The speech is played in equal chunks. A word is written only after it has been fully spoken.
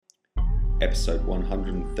episode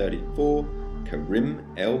 134, Karim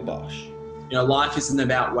El Barsh. Life isn't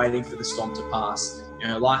about waiting for the storm to pass.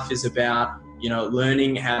 Life is about,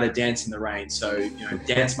 learning how to dance in the rain. So,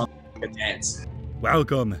 dance my dance.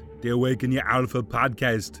 Welcome, the Awaken Your Alpha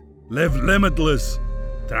podcast. Live limitless.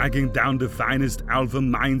 Tracking down the finest alpha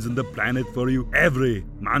minds on the planet for you every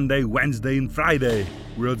Monday, Wednesday, and Friday.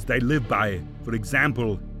 Words they live by. For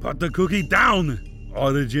example, put the cookie down.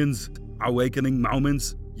 Origins, awakening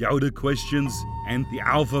moments, Yoda questions, and the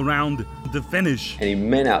alpha round to finish. Any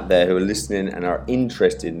men out there who are listening and are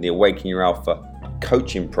interested in the Awaken Your Alpha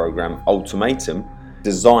coaching program Ultimatum,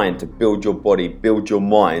 designed to build your body, build your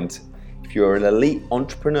mind. If you're an elite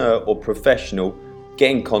entrepreneur or professional,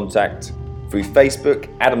 get in contact through Facebook,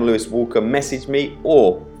 Adam Lewis Walker, message me,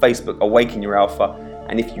 or Facebook Awaken Your Alpha.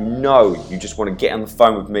 And if you just want to get on the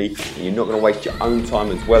phone with me and you're not going to waste your own time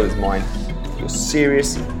as well as mine, if you're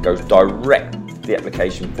serious, go direct to the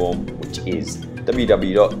application form, which is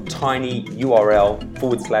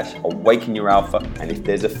www.tinyurl.com/Awaken Your Alpha. And if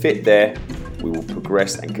there's a fit there, we will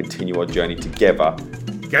progress and continue our journey together.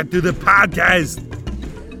 Get to the podcast.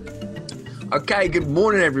 Okay, good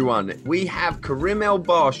morning, everyone. We have Karim El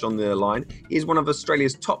Barsh on the line. He is one of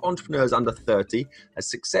Australia's top entrepreneurs under 30, a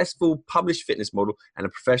successful published fitness model, and a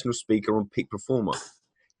professional speaker on Peak Performer.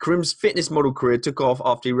 Karim's fitness model career took off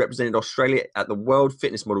after he represented Australia at the World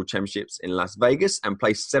Fitness Model Championships in Las Vegas and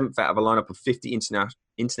placed 7th out of a lineup of 50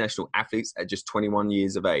 international athletes at just 21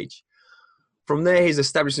 years of age. From there, he's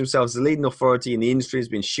established himself as a leading authority in the industry. He's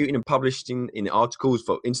been shooting and publishing in articles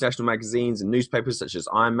for international magazines and newspapers such as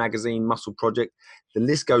Iron Magazine, Muscle Project. The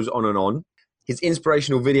list goes on and on. His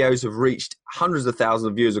inspirational videos have reached hundreds of thousands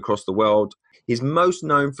of viewers across the world. He's most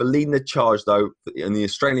known for leading the charge, though, in the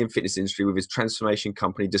Australian fitness industry with his transformation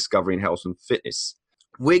company, Discovering Health and Fitness.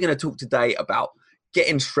 We're going to talk today about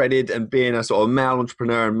getting shredded and being a sort of male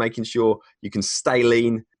entrepreneur and making sure you can stay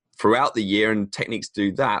lean throughout the year and techniques to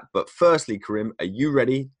do that. But firstly, Karim, are you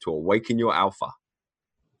ready to awaken your alpha?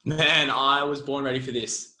 Man, I was born ready for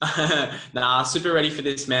this. Super ready for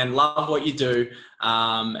this, man. Love what you do.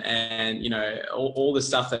 And, all the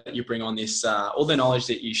stuff that you bring on this, all the knowledge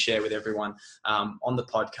that you share with everyone on the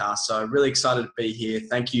podcast. So really excited to be here.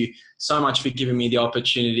 Thank you so much for giving me the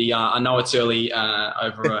opportunity. I know it's early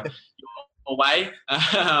over your way,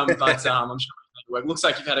 but I'm sure it looks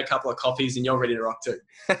like you've had a couple of coffees and you're ready to rock too.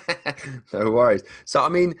 No worries. So,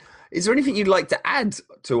 is there anything you'd like to add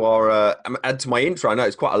to our add to my intro? I know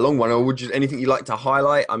it's quite a long one. Or anything you'd like to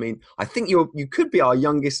highlight? I think you could be our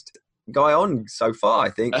youngest guy on so far. I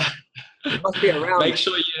think it must be around.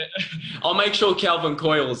 I'll make sure Calvin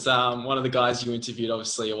Coyles, one of the guys you interviewed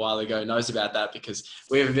obviously a while ago, knows about that because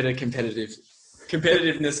we have a bit of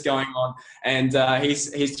competitiveness going on, and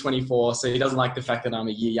he's 24, so he doesn't like the fact that I'm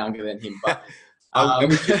a year younger than him. But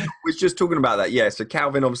we was just talking about that, yeah. So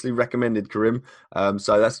Calvin obviously recommended Karim.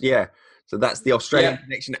 So that's the Australian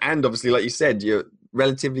connection, and obviously, like you said, you're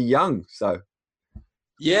relatively young. So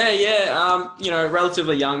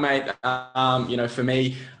relatively young, mate. For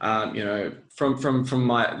me, from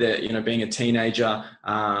my being a teenager,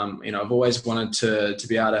 I've always wanted to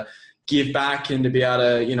be able to give back and to be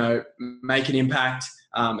able to make an impact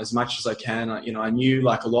as much as I can. I knew,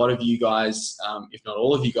 like a lot of you guys, if not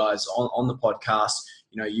all of you guys on the podcast,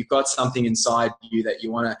 you've got something inside you that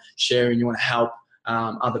you want to share and you want to help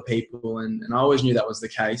other people. And I always knew that was the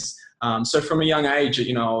case. So from a young age,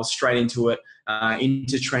 I was straight into it,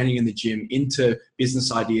 into training in the gym, into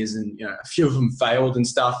business ideas, and a few of them failed and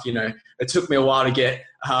stuff. It took me a while to get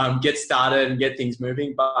started and get things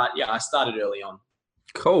moving. But yeah, I started early on.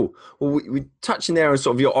 Cool. Well, we touching there on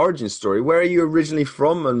sort of your origin story. Where are you originally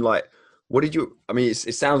from, and what did you?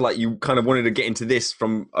 It sounds like you kind of wanted to get into this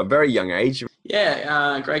from a very young age.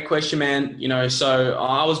 Yeah, great question, man. So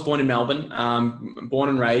I was born in Melbourne, born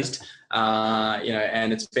and raised.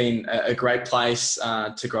 And it's been a great place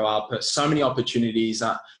to grow up. So many opportunities.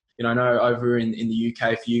 I know over in the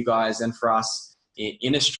UK for you guys and for us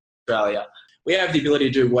in Australia, we have the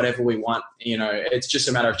ability to do whatever we want. It's just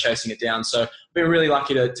a matter of chasing it down. So I've been really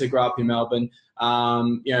lucky to grow up in Melbourne.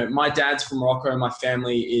 My dad's from Morocco. My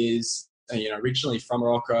family is, originally from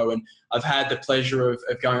Morocco. And I've had the pleasure of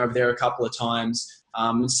going over there a couple of times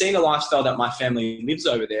and seeing the lifestyle that my family lives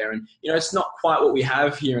over there. And, it's not quite what we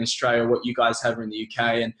have here in Australia, what you guys have in the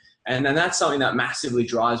UK. And that's something that massively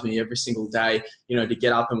drives me every single day, to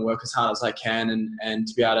get up and work as hard as I can and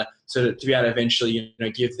to be able to eventually,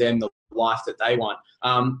 give them the life that they want.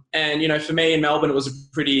 And for me in Melbourne, it was a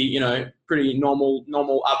pretty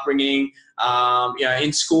normal upbringing.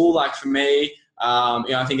 In school, like for me,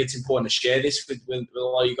 I think it's important to share this with a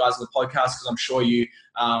lot of you guys on the podcast, because I'm sure you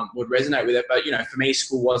would resonate with it. But, for me,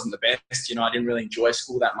 school wasn't the best. I didn't really enjoy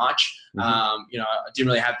school that much. I didn't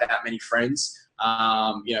really have that many friends.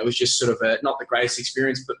 It was just sort of not the greatest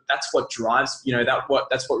experience, but that's what drives,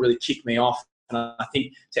 that's what really kicked me off. And I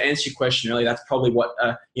think, to answer your question earlier, that's probably what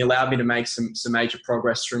allowed me to make some major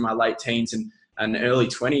progress through my late teens and early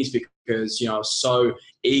 20s, because, I was so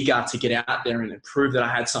eager to get out there and prove that I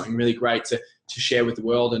had something really great to share with the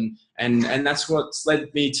world. And that's what's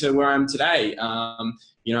led me to where I am today.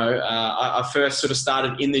 I first sort of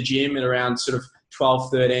started in the gym at around sort of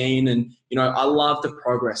 12, 13. And, I love the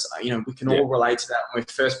progress. We can all relate to that. When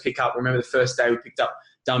we first remember the first day we picked up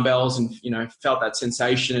dumbbells and, felt that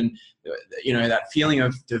sensation and, that feeling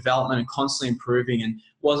of development and constantly improving. And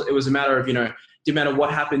it was a matter of, didn't matter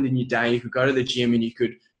what happened in your day, you could go to the gym and you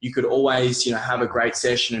could always, have a great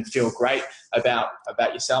session and feel great about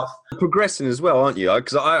yourself. Progressing as well, aren't you?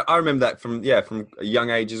 Because I remember that from a young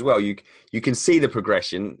age as well. You can see the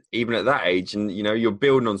progression even at that age, and you're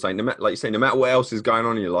building on something. Like you say, no matter what else is going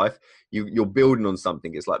on in your life, you're building on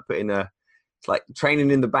something. It's like it's like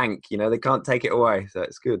training in the bank. They can't take it away, so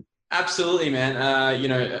it's good. Absolutely, man.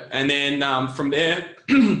 And then from there,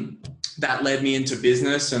 that led me into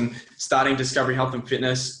business and starting Discovery Health and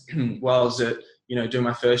Fitness while I was at doing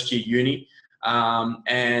my first year uni.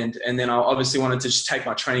 And then I obviously wanted to just take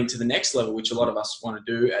my training to the next level, which a lot of us want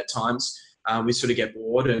to do at times. We sort of get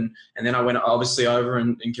bored. And then I went obviously over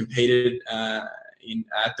and competed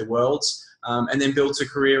at the Worlds, and then built a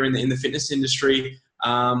career in the fitness industry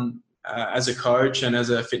as a coach and as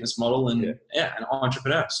a fitness model and an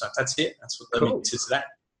entrepreneur. So that's it. That's what led me to today.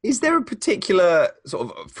 Is there a particular sort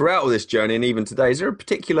of, throughout all this journey and even today, is there a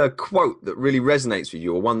particular quote that really resonates with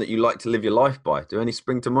you, or one that you like to live your life by? Do any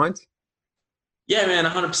spring to mind? Yeah, man,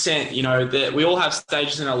 100%. We all have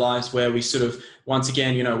stages in our lives where we sort of, once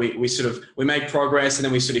again, we make progress and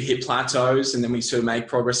then we sort of hit plateaus and then we sort of make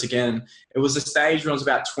progress again. It was a stage when I was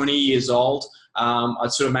about 20 years old.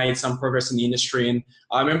 I'd sort of made some progress in the industry, and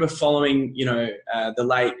I remember following, the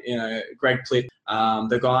late, Greg Plitt.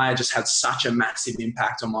 The guy just had such a massive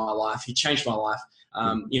impact on my life. He changed my life.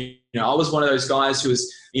 I was one of those guys who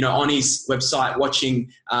was, on his website watching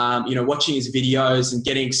his videos and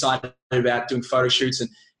getting excited about doing photo shoots and,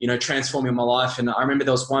 transforming my life. And I remember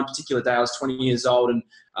there was one particular day I was 20 years old, and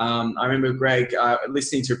I remember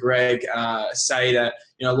listening to Greg say that,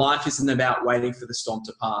 life isn't about waiting for the storm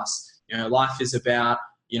to pass. Life is about,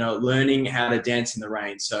 learning how to dance in the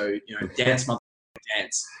rain. So, dance, mother,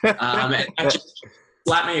 dance. And that just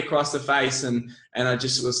slapped me across the face. And I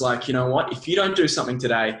just was like, you know what, if you don't do something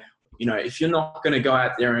today, if you're not going to go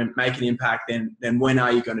out there and make an impact, then when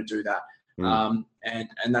are you going to do that? And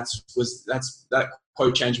that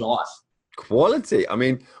quote changed my life. Quality. I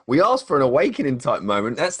mean, we asked for an awakening type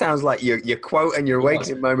moment. That sounds like your quote and your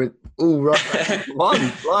awakening moment. All right.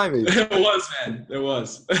 Blimey. There was, man. There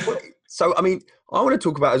was. So, I mean, I want to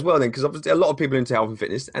talk about as well then, because obviously a lot of people are into health and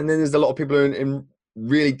fitness, and then there's a lot of people who are in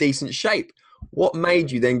really decent shape. What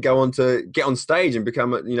made you then go on to get on stage and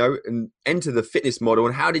become, and enter the fitness model?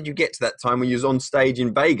 And how did you get to that time when you was on stage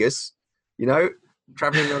in Vegas,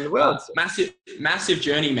 traveling around the world? Massive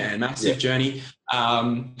journey, man. Massive journey.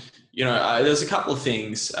 There's a couple of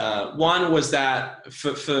things. One was that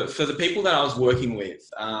for the people that I was working with,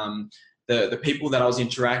 the people that I was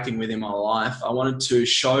interacting with in my life, I wanted to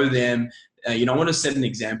show them, I wanted to set an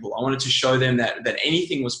example. I wanted to show them that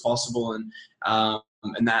anything was possible, and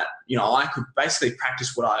that, I could basically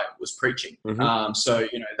practice what I was preaching. Mm-hmm. So,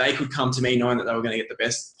 they could come to me knowing that they were going to get the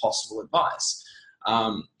best possible advice.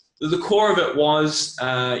 The core of it was,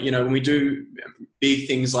 when we do big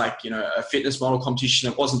things like, a fitness model competition,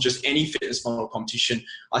 it wasn't just any fitness model competition.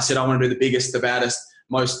 I said I want to do the biggest, the baddest,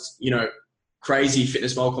 most, crazy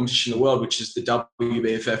fitness model competition in the world, which is the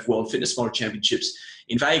WBFF World Fitness Model Championships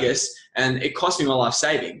in Vegas. And it cost me my life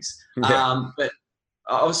savings. But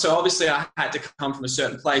so obviously I had to come from a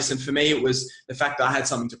certain place. And for me, it was the fact that I had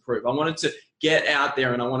something to prove. I wanted to get out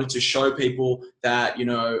there and I wanted to show people that,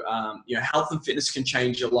 health and fitness can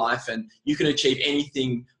change your life, and you can achieve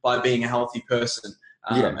anything by being a healthy person.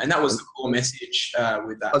 And that was the core message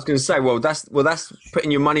with that. I was going to say, that's putting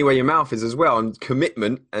your money where your mouth is as well, and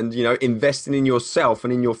commitment, and investing in yourself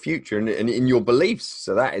and in your future and in your beliefs.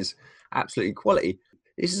 So that is absolutely quality.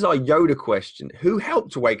 This is our Yoda question: who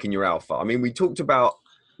helped awaken your alpha? I mean, we talked about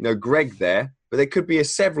Greg there, but there could be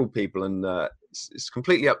several people, and it's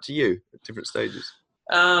completely up to you at different stages.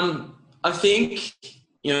 I think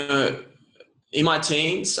in my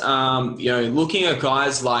teens, looking at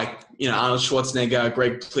guys like Arnold Schwarzenegger,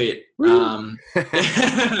 Greg Plitt.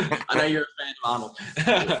 I know you're a fan of Arnold.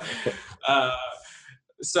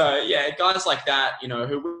 So yeah, guys like that,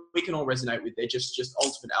 who we can all resonate with. They're just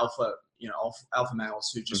ultimate alpha, alpha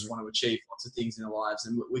males who just want to achieve lots of things in their lives,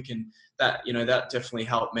 and we can that definitely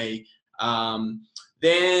helped me.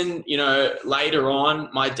 Then later on,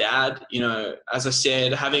 my dad, as I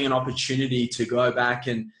said, having an opportunity to go back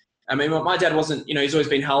and I mean, my dad wasn't, he's always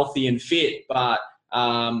been healthy and fit, but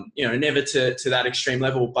never to that extreme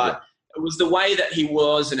level, but. It was the way that he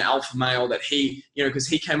was an alpha male that he, because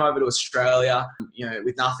he came over to Australia,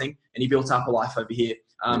 with nothing, and he built up a life over here.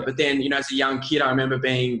 But then, as a young kid, I remember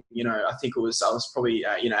being, I think I was probably,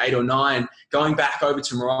 8 or 9, going back over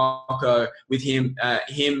to Morocco with him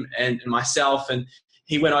and myself. And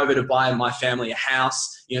he went over to buy my family a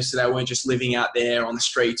house, so they weren't just living out there on the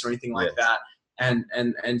streets or anything like that. And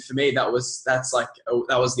for me, that was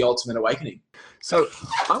the ultimate awakening. So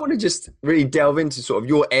I want to just really delve into sort of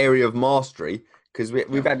your area of mastery, because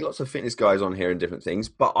we've had lots of fitness guys on here and different things,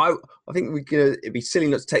 but I think it'd be silly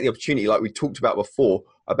not to take the opportunity, like we talked about before,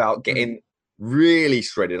 about getting really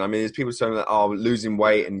shredded. I mean, there's people saying that losing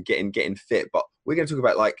weight and getting fit, but we're going to talk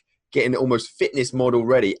about like getting almost fitness model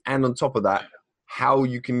ready, and on top of that, how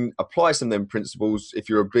you can apply some of them principles if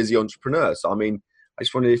you're a busy entrepreneur. So I mean, I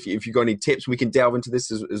just wondered if you've got any tips. We can delve into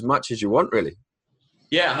this as much as you want, really.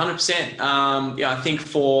 Yeah, 100%. I think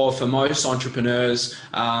for most entrepreneurs,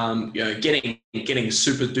 getting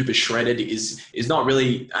super duper shredded is not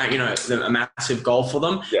really, a massive goal for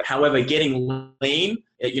them. Yeah. However, getting lean,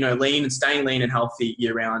 lean and staying lean and healthy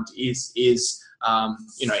year round is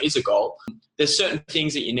a goal. There's certain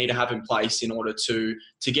things that you need to have in place in order to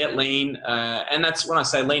get lean. And that's when I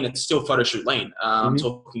say lean, it's still photo shoot lean. I'm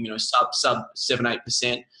talking, sub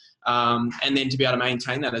 7-8%. And then to be able to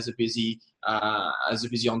maintain that as a busy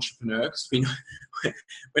entrepreneur, because we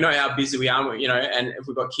know how busy we are, and if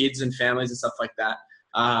we've got kids and families and stuff like that.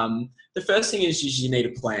 The first thing is you need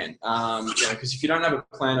a plan, because if you don't have a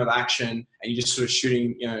plan of action and you're just sort of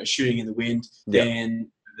shooting in the wind,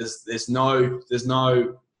 then there's no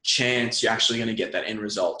chance you're actually going to get that end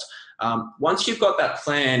result. Once you've got that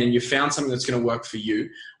plan and you've found something that's going to work for you,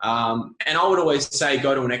 and I would always say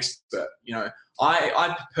go to an expert.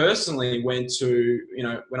 I personally went to,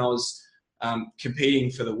 when I was competing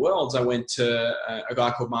for the Worlds, I went to a guy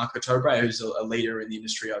called Marco Tobre, who's a leader in the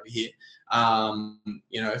industry over here,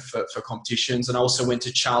 for competitions. And I also went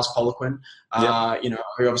to Charles Poliquin, who you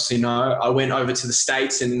obviously know. I went over to the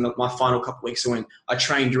States, and in my final couple of weeks, I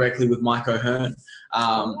trained directly with Mike O'Hearn.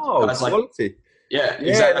 Quality.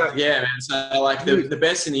 Exactly. Yeah, man. So like the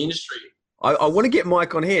best in the industry. I want to get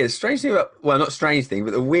Mike on here. Strange thing not strange thing,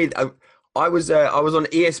 but the weird. I was on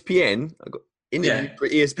ESPN. I got interviewed for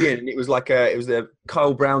ESPN, and it was the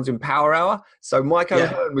Kyle Brown's in Power Hour. So Mike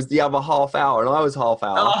O'Hearn was the other half hour, and I was half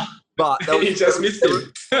hour. But you just missed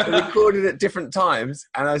it. Recorded at different times,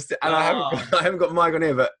 and I haven't got Mike on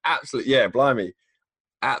here. But absolutely, blimey,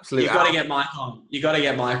 absolutely. You got to get Mike on.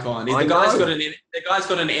 The guy's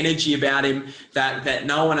got an energy about him that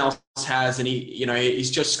no one else has, and he's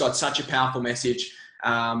just got such a powerful message.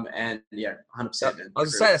 100%. I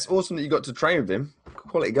was say that's awesome that you got to train with him.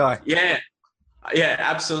 Quality guy. Yeah,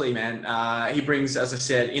 absolutely, man. He brings, as I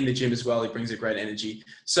said, in the gym as well, he brings a great energy.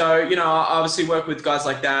 So, I obviously work with guys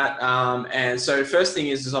like that. And so first thing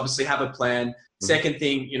is obviously have a plan. Second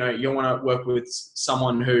thing, you want to work with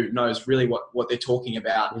someone who knows really what they're talking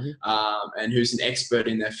about, and who's an expert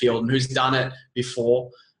in their field and who's done it before.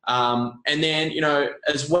 And then,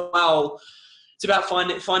 as well, it's about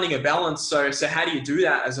finding a balance. So how do you do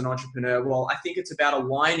that as an entrepreneur? Well, I think it's about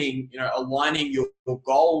aligning your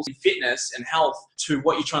goals in fitness and health to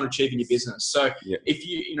what you're trying to achieve in your business. So if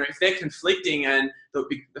if they're conflicting, and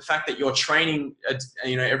the fact that you're training,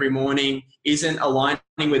 every morning isn't aligning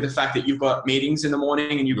with the fact that you've got meetings in the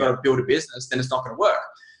morning and you've got to build a business, then it's not going to work.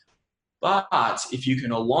 But if you can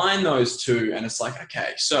align those two, and it's like,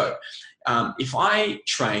 okay, so if I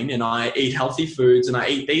train and I eat healthy foods and I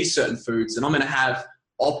eat these certain foods, then I'm going to have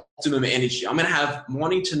optimum energy. I'm going to have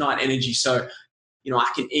morning to night energy. So,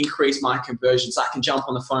 I can increase my conversions. I can jump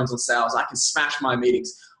on the phones on sales. I can smash my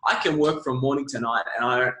meetings. I can work from morning to night, and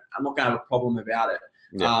I'm not going to have a problem about it.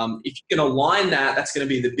 Yeah. If you can align that, that's going to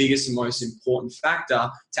be the biggest and most important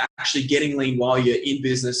factor to actually getting lean while you're in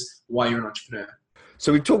business, while you're an entrepreneur.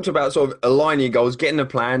 So we talked about sort of aligning your goals, getting a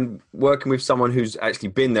plan, working with someone who's actually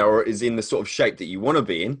been there or is in the sort of shape that you want to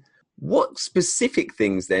be in. What specific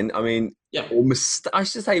things then, I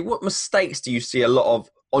should say, what mistakes do you see a lot of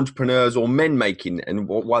entrepreneurs or men making, and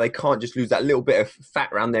why they can't just lose that little bit of fat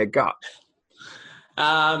around their gut?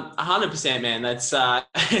 100%, man. That's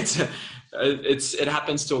it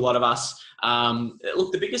happens to a lot of us.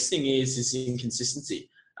 Look, the biggest thing is inconsistency.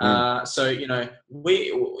 So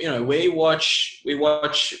we watch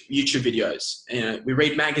YouTube videos. We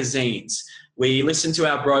read magazines. We listen to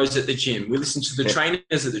our bros at the gym. We listen to the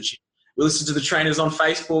trainers at the gym. We listen to the trainers on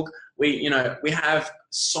Facebook. We have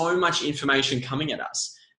so much information coming at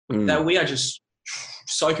us that we are just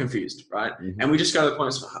so confused, right? And we just go to the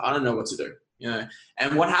point of, I don't know what to do.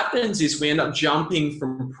 And what happens is we end up jumping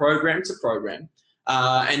from program to program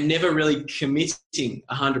and never really committing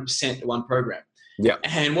 100% to one program. Yeah.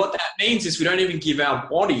 And what that means is we don't even give our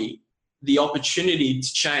body the opportunity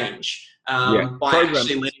to change.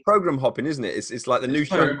 Program hopping, isn't it? It's like the new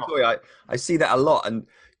shiny toy. I see that a lot. And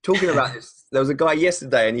talking about this, there was a guy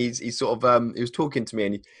yesterday, and he's sort of he was talking to me,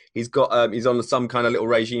 and he's on some kind of little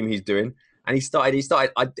regime he's doing, and he started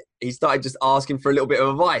just asking for a little bit of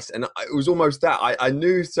advice, and it was almost that I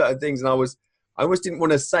knew certain things, and I almost didn't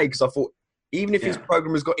want to say, because I thought, even if his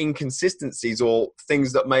program has got inconsistencies or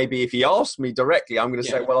things that maybe if he asked me directly, I'm going to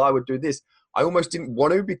say, well, I would do this. I almost didn't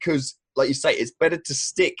want to, because like you say, it's better to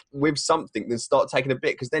stick with something than start taking a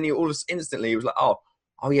bit. Because then he was like, oh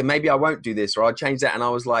yeah, maybe I won't do this, or I'll change that. And I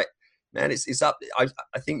was like, man, it's up. I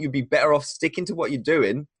think you'd be better off sticking to what you're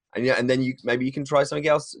doing. And then maybe you can try something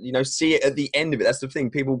else, see it at the end of it. That's the thing.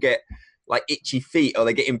 People get like itchy feet, or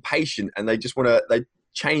they get impatient, and they just they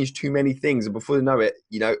change too many things. And before they know it,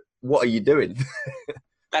 what are you doing?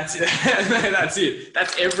 That's it. That's it.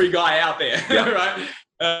 That's every guy out there, right?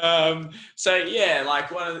 That's what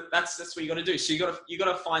you got to do. So you got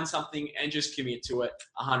to find something and just commit to it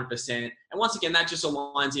 100%. And once again, that just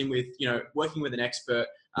aligns in with working with an expert,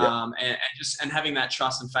 and having that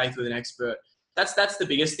trust and faith with an expert. That's the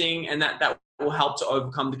biggest thing, and that will help to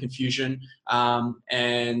overcome the confusion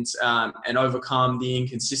and overcome the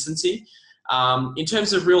inconsistency. In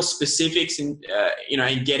terms of real specifics in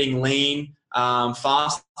getting lean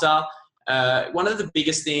faster, one of the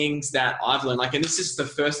biggest things that I've learned, and this is the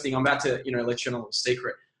first thing I'm about to let you know a little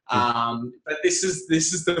secret, but this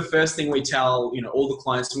is the first thing we tell all the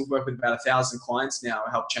clients. We've worked with about 1,000 clients now,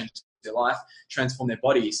 help change their life, transform their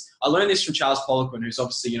bodies. I learned this from Charles Poliquin, who's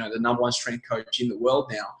obviously the number one strength coach in the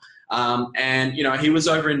world now. And he was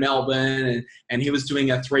over in Melbourne, and he was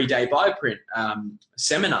doing a 3-day bioprint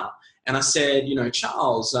seminar. And I said,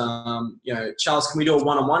 Charles, Charles, can we do a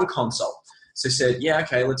one-on-one consult? So he said, yeah,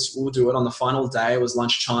 okay, we'll do it. On the final day, it was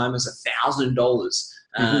lunchtime. It was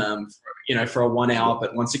 $1,000, for a 1 hour.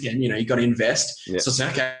 But once again, you got to invest. Yeah. So I said,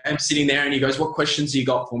 okay, I'm sitting there, and he goes, what questions do you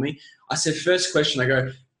got for me? I said, first question, I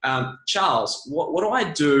go, Charles, what do I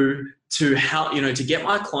do to help, to get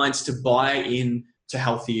my clients to buy in to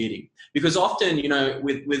healthy eating? Because often,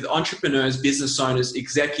 with entrepreneurs, business owners,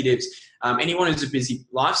 executives, anyone who's a busy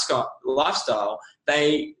lifestyle,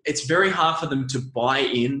 it's very hard for them to buy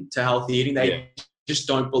in to healthy eating. They just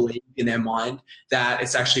don't believe in their mind that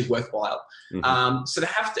it's actually worthwhile. So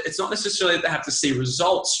it's not necessarily that they have to see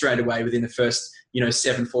results straight away within the first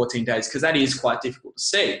 14 days, because that is quite difficult to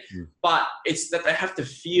see. But it's that they have to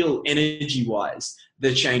feel energy-wise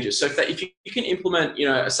the changes. So if you can implement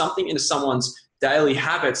something into someone's daily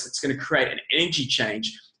habits that's going to create an energy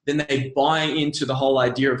change, then they buy into the whole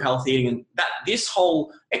idea of healthy eating, and that this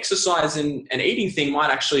whole exercise and eating thing might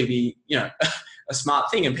actually be a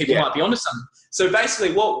smart thing, and people might be onto something. So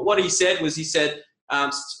basically what he said was,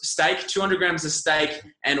 steak, 200 grams of steak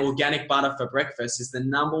and organic butter for breakfast is the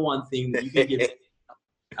number one thing that you can give.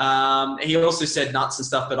 He also said nuts and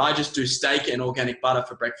stuff, but I just do steak and organic butter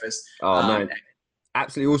for breakfast. Oh, man.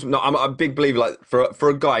 Absolutely awesome. No, I'm a big believer, like for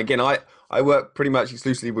a guy, again, I work pretty much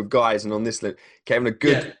exclusively with guys, and on this list, having a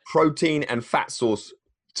good protein and fat source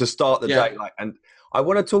to start the day. And I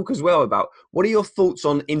want to talk as well about, what are your thoughts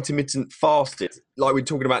on intermittent fasting? Like we're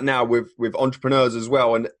talking about now with entrepreneurs as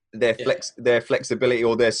well, and their flexibility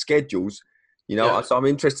or their schedules, so I'm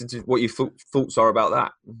interested in what your thoughts are about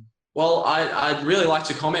that. Well, I'd really like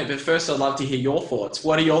to comment, but first I'd love to hear your thoughts.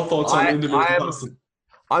 What are your thoughts on intermittent fasting?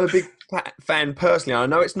 I'm a big fan personally. I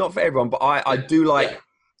know it's not for everyone, but I do like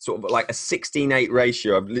sort of like a 16-8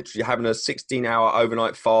 ratio of literally having a 16-hour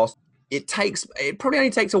overnight fast. It probably only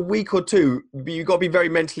takes a week or two, but you've got to be very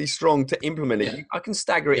mentally strong to implement it. I can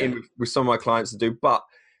stagger it in with some of my clients to do, but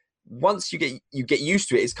once you get used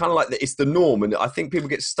to it, it's kind of like it's the norm. And I think people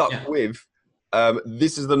get stuck with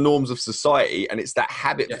this is the norms of society, and it's that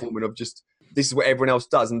habit forming of just, this is what everyone else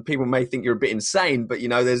does, and people may think you're a bit insane, but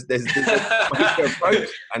there's a approach,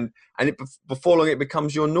 and before long it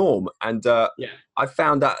becomes your norm. And I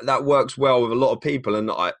found that works well with a lot of people,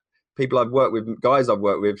 and people I've worked with, guys I've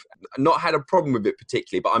worked with, not had a problem with it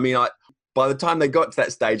particularly. But I mean, by the time they got to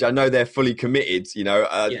that stage, I know they're fully committed.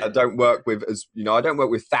 I don't work with I don't work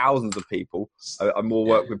with thousands of people. I more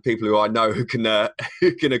work with people who I know who can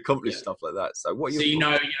accomplish stuff like that. So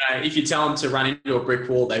if you tell them to run into a brick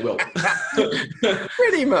wall, they will.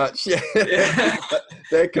 Pretty much, yeah.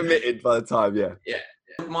 They're committed by the time, yeah. Yeah.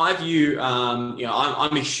 My view, I'm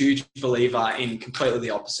a huge believer in completely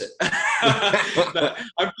the opposite.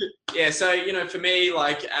 For me,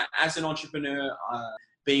 like as an entrepreneur,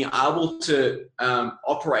 being able to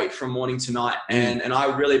operate from morning to night, and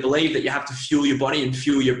I really believe that you have to fuel your body and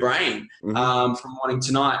fuel your brain from morning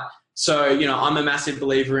to night. So, I'm a massive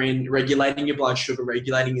believer in regulating your blood sugar,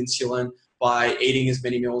 regulating insulin by eating as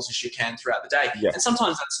many meals as you can throughout the day. Yeah. And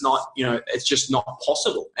sometimes that's not, it's just not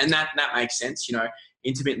possible. And that makes sense.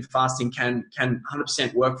 Intermittent fasting can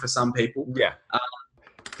 100% work for some people. Yeah.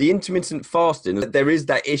 The intermittent fasting, there is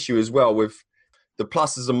that issue as well with the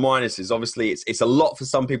pluses and minuses. Obviously, it's a lot for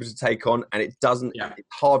some people to take on, and it's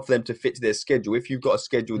hard for them to fit to their schedule. If you've got a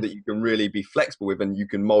schedule that you can really be flexible with and you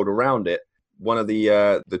can mold around it, one of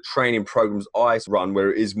the training programs I run,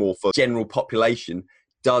 where it is more for general population,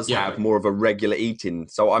 does have more of a regular eating.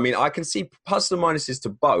 So, I mean, I can see pluses and minuses to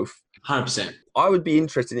both. 100%. I would be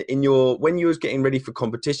interested in when you was getting ready for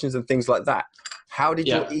competitions and things like that. How did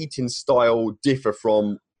your eating style differ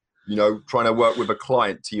from, trying to work with a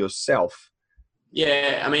client to yourself?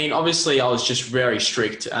 Yeah, I mean, obviously I was just very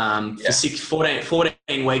strict. For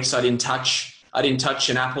 14 weeks, I didn't touch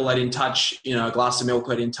an apple. I didn't touch, a glass of milk.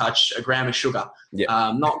 I didn't touch a gram of sugar.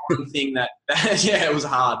 Yeah. Not one thing that, it was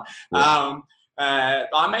hard. Yeah.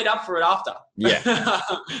 I made up for it after. Yeah.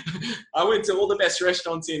 I went to all the best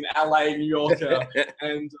restaurants in LA, New York,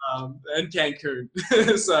 and Cancun.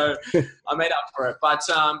 So I made up for it. But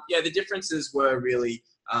the differences were really,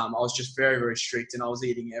 I was just very, very strict, and I was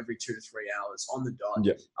eating every 2 to 3 hours on the dot.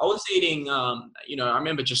 Yeah. I was eating, I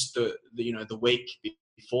remember just the week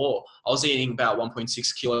before, I was eating about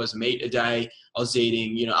 1.6 kilos of meat a day. I was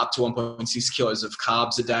eating, up to 1.6 kilos of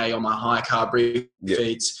carbs a day on my high carb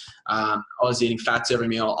feeds. I was eating fats every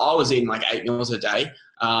meal. I was eating like 8 meals a day.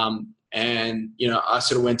 And I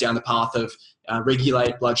sort of went down the path of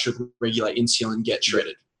regulate blood sugar, regulate insulin, get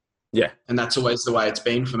shredded. Yeah. And that's always the way it's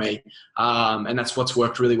been for me. And that's what's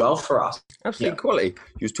worked really well for us. Absolutely. Quality.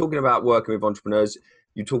 You was talking about working with entrepreneurs.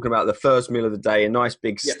 You're talking about the first meal of the day, a nice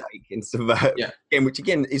big steak and some, which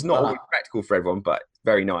again is not always practical for everyone, but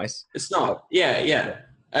very nice. It's not. Yeah.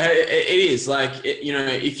 It is like,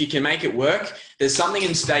 if you can make it work, there's something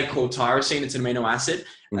in steak called tyrosine. It's an amino acid,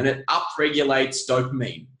 and it upregulates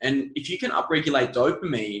dopamine. And if you can upregulate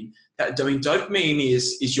dopamine, dopamine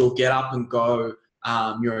is your get up and go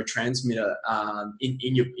neurotransmitter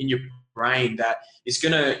in your brain that is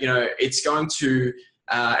gonna,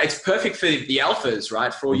 it's perfect for the alphas,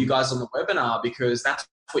 right? For all you guys on the webinar, because that's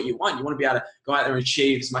what you want. You want to be able to go out there and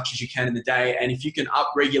achieve as much as you can in the day. And if you can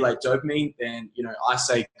upregulate dopamine, then, I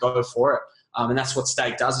say go for it. And that's what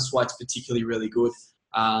steak does. That's why it's particularly really good.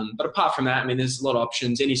 But apart from that, I mean, there's a lot of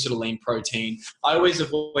options, any sort of lean protein. I always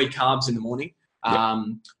avoid carbs in the morning. I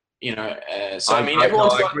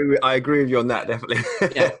agree with you on that, definitely.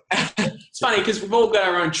 Yeah. It's funny because we've all got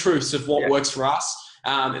our own truths of what works for us.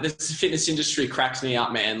 The fitness industry cracks me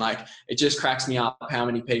up, man. Like, it just cracks me up how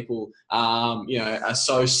many people, are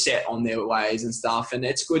so set on their ways and stuff. And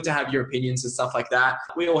it's good to have your opinions and stuff like that.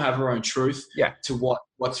 We all have our own truth to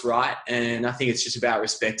what's right. And I think it's just about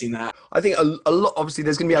respecting that. I think a lot, obviously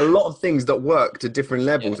there's going to be a lot of things that work to different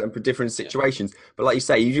levels and for different situations. But like you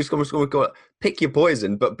say, you just got to pick your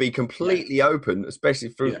poison, but be completely open, especially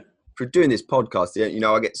for doing this podcast.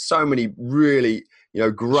 I get so many really,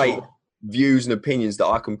 great views and opinions that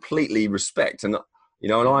I completely respect, and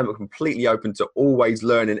and I'm completely open to always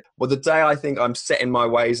learning. Well, the day I think I'm set in my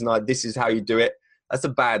ways and this is how you do it, that's a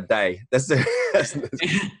bad day.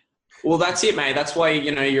 Well, that's it, mate. That's why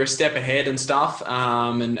you're a step ahead and stuff.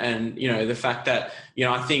 And the fact that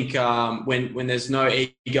I think when there's no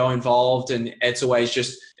ego involved, and it's always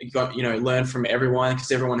just learn from everyone,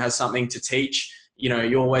 because everyone has something to teach.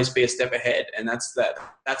 You always be a step ahead. And that's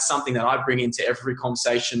something that I bring into every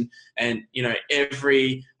conversation, and,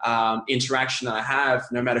 every interaction that I have,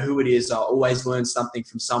 no matter who it is, I always learn something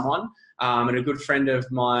from someone. And a good friend of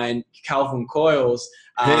mine, Calvin Coyles,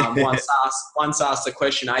 once asked the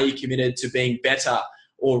question, are you committed to being better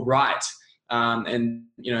or right? And,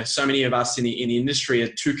 so many of us in the industry are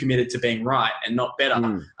too committed to being right and not better.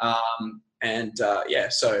 And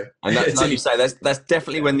that's like you say, that's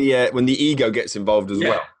definitely when the ego gets involved as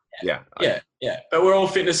well. Yeah. But we're all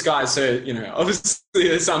fitness guys, so obviously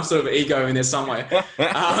there's some sort of ego in there somewhere.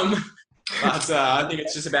 But I think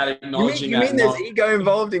it's just about acknowledging you mean that. there's ego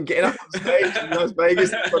involved in getting up on stage in Las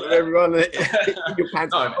Vegas in front of everyone in your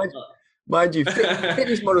pants? No. Mind you,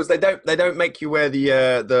 fitness models they don't make you wear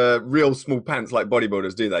the real small pants like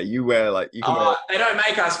bodybuilders, do they? You wear like you can wear. They don't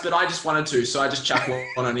make us, but I just wanted to, so I just chucked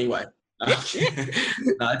one anyway. No,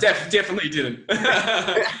 definitely didn't.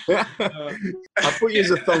 I put you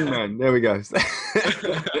as a thong man. There we go.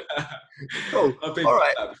 Cool. All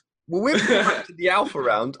right. Well, we've come back to the alpha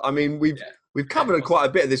round. I mean, we've covered quite a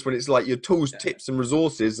bit of this when it's like your tools, tips, and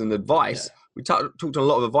resources and advice. Yeah. We talked on a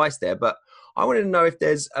lot of advice there, but I wanted to know if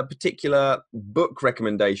there's a particular book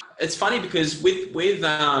recommendation. It's funny because with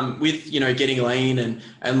getting lean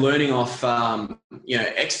and learning off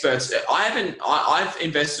experts, I've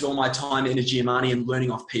invested all my time, energy, and money in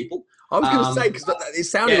learning off people. I was going to say, because it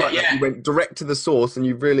sounded like you went direct to the source and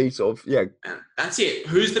you've really sort of, That's it.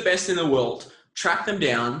 Who's the best in the world? Track them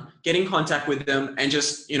down, get in contact with them, and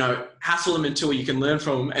just, hassle them until you can learn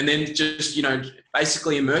from them. And then just,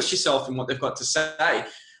 basically immerse yourself in what they've got to say.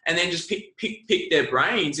 And then just pick their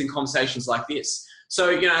brains in conversations like this. So,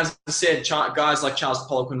 as I said, guys like Charles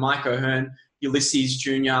Pollock and Mike O'Hearn, Ulysses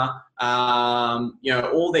Jr.,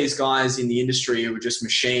 all these guys in the industry who are just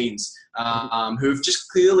machines, who've just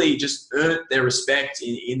clearly just earned their respect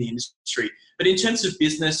in the industry. But in terms of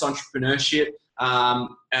business, entrepreneurship,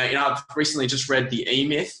 I've recently just read The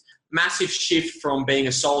E-Myth. Massive shift from being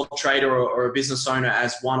a sole trader or a business owner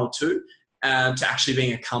as one or two, to actually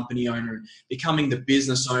being a company owner and becoming the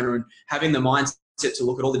business owner and having the mindset to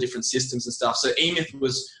look at all the different systems and stuff. So E-Myth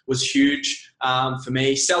was huge for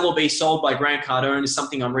me. Sell or Be Sold by Grant Cardone is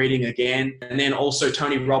something I'm reading again. And then also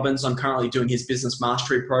Tony Robbins, I'm currently doing his business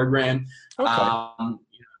mastery program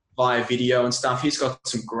via video and stuff. He's got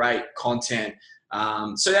some great content.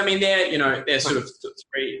 They're sort of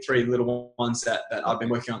three little ones that I've been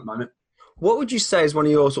working on at the moment. What would you say is one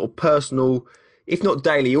of your sort of personal, if not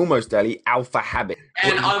daily, almost daily, alpha habit?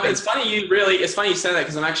 And it's funny you say that,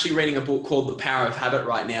 because I'm actually reading a book called The Power of Habit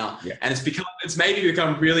right now, and it's made me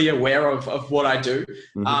become really aware of what I do.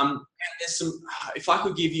 Mm-hmm. And there's some. If I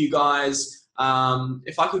could give you guys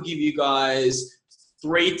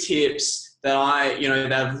 3 tips that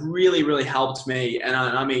that have really, really helped me, and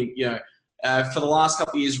for the last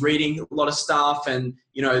couple of years, reading a lot of stuff, and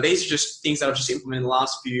these are just things that I've just implemented in the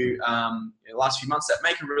last few months that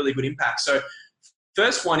make a really good impact. So,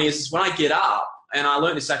 first one is when I get up, and I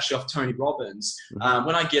learned this actually off Tony Robbins.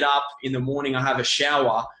 When I get up in the morning, I have a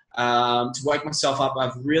shower to wake myself up. I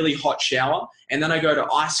have a really hot shower, and then I go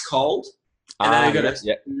to ice cold, and then I go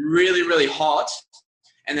to really, really hot,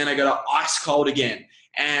 and then I go to ice cold again.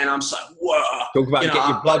 And I'm just like, whoa. Talk about getting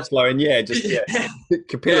your blood flowing,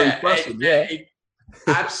 capillary flushing,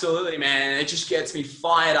 Absolutely, man. It just gets me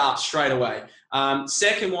fired up straight away.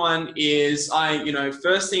 Second one is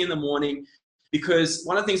first thing in the morning, because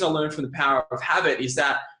one of the things I learned from The Power of Habit is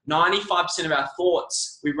that 95% of our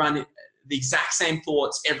thoughts, we run the exact same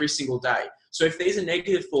thoughts every single day. So if these are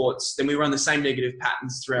negative thoughts, then we run the same negative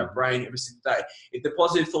patterns through our brain every single day. If they're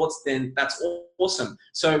positive thoughts, then that's awesome.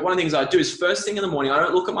 So one of the things I do is first thing in the morning, I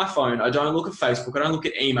don't look at my phone, I don't look at Facebook, I don't look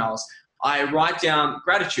at emails. I write down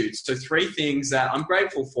gratitudes. So 3 things that I'm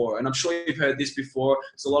grateful for. And I'm sure you've heard this before,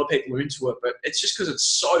 so a lot of people are into it, but it's just because it's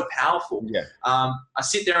so powerful. Yeah. I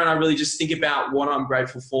sit there and I really just think about what I'm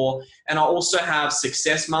grateful for. And I also have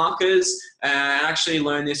success markers. And I actually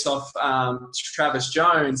learned this off Travis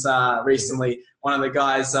Jones recently, one of the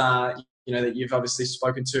guys that you've obviously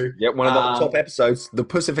spoken to. Yeah, one of the top episodes, The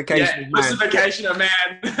Pussification of Man. Pussification of Man.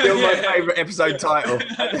 Still my favourite episode title.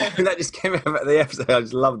 That just came out of the episode. I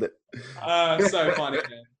just loved it. So funny,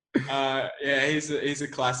 man. He's a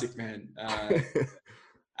classic, man.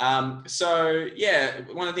 One of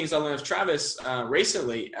the things I learned of Travis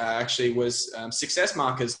recently actually was success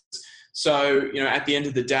markers. So, at the end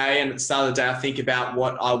of the day and at the start of the day, I think about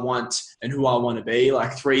what I want and who I want to be,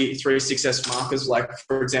 like three success markers. Like,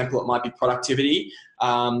 for example, it might be productivity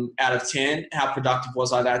out of 10. How productive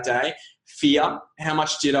was I that day? Fear. How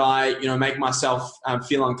much did I, make myself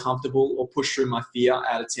feel uncomfortable or push through my fear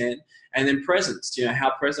out of 10? And then presence,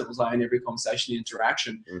 how present was I in every conversation,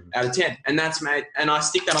 interaction out of 10? And that's and I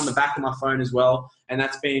stick that on the back of my phone as well. And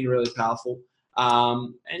that's been really powerful.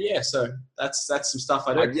 So that's some stuff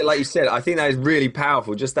I do. Like you said, I think that is really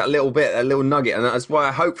powerful. Just that little bit, a little nugget, and that's why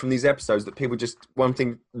I hope from these episodes that people just one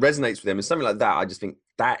thing resonates with them, and something like that. I just think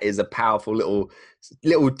that is a powerful little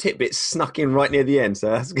tidbit snuck in right near the end.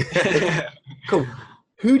 So that's good. Cool.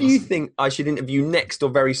 Who do you think I should interview next or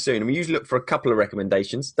very soon? And we usually look for a couple of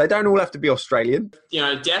recommendations. They don't all have to be Australian.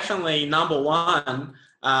 Definitely number one.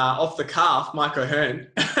 Off the cuff, Mike O'Hearn.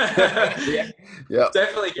 yeah.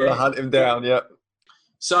 Definitely. Hunt him down. Yeah.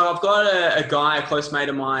 So I've got a guy, a close mate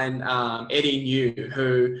of mine, Eddie New,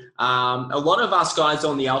 who a lot of us guys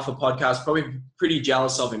on the Alpha podcast probably pretty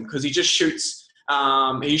jealous of him because he just shoots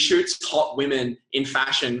hot women in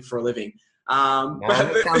fashion for a living.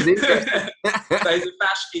 That sounds interesting. So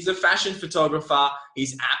he's a fashion photographer.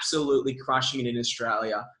 He's absolutely crushing it in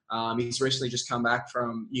Australia. He's recently just come back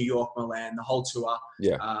from New York, Milan, the whole tour.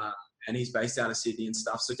 Yeah. And he's based out of Sydney and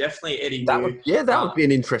stuff. So definitely Eddie. That would be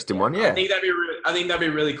an interesting one. Yeah. I think that'd be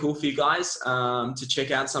really cool for you guys to check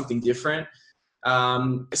out something different.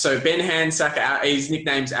 So Ben Handstacker, his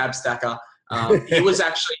nickname's Abstacker.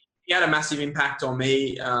 He had a massive impact on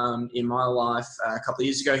me in my life a couple of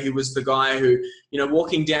years ago. He was the guy who,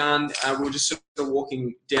 walking down, we were just sort of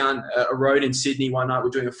walking down a road in Sydney one night. We're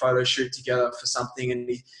doing a photo shoot together for something. And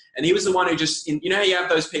he was the one who just, how you have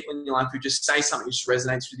those people in your life who just say something that just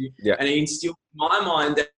resonates with you. Yeah. And he instilled in my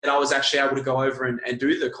mind that I was actually able to go over and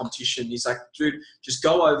do the competition. He's like, dude, just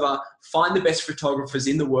go over, find the best photographers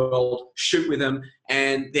in the world, shoot with them,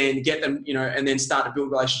 and then get them, and then start to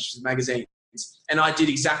build relationships with magazines. And I did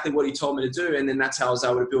exactly what he told me to do. And then that's how I was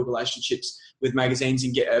able to build relationships with magazines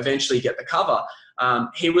and eventually get the cover.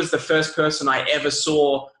 He was the first person I ever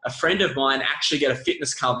saw a friend of mine actually get a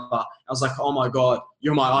fitness cover. I was like, oh my God,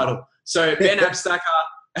 you're my idol. So Ben Abstacker,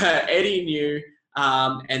 Eddie New,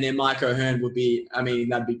 and then Mike O'Hearn would be,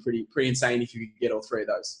 that'd be pretty insane if you could get all three of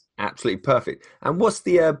those. Absolutely perfect. And what's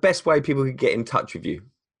the best way people could get in touch with you?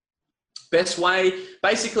 Best way,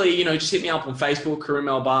 basically, just hit me up on Facebook, Karim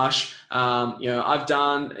El Barsh. I've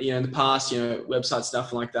done, in the past, website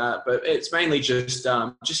stuff like that, but it's mainly just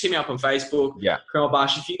hit me up on Facebook, Karim El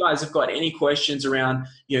Barsh. If you guys have got any questions around,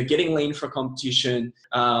 getting lean for a competition,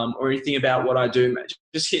 or anything about what I do,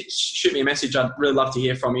 just shoot me a message. I'd really love to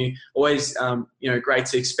hear from you. Always, great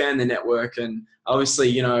to expand the network. And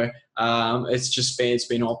obviously, it's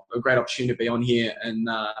been a great opportunity to be on here. And,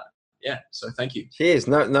 so thank you. Cheers.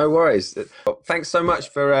 No worries. Thanks so much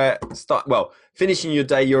for finishing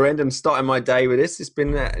your end and starting my day with this. It's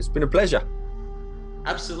been a pleasure.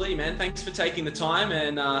 Absolutely, man. Thanks for taking the time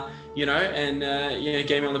and getting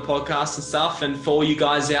me on the podcast and stuff. And for all you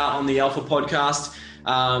guys out on the Alpha podcast,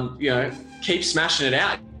 keep smashing it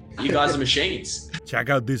out. You guys are machines. Check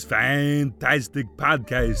out this fantastic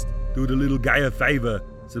podcast. Do the little guy a favor.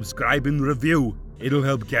 Subscribe and review. It'll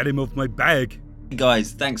help get him off my back. Hey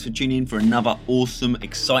guys, thanks for tuning in for another awesome,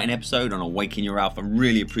 exciting episode on Awaken Your Alpha.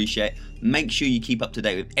 Really appreciate it. Make sure you keep up to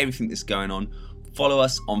date with everything that's going on. Follow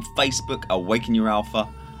us on Facebook, Awaken Your Alpha,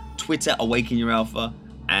 Twitter, Awaken Your Alpha,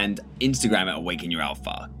 and Instagram at Awaken Your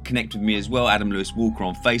Alpha. Connect with me as well, Adam Lewis Walker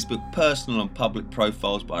on Facebook, personal and public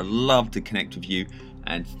profiles, but I'd love to connect with you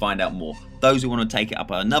and find out more. Those who want to take it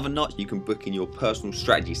up another notch, you can book in your personal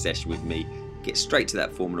strategy session with me. Get straight to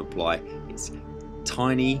that form and apply. It's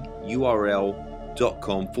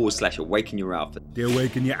tinyurl.com/Awaken Your Alpha. The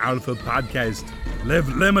Awaken Your Alpha podcast. Live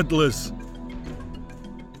limitless.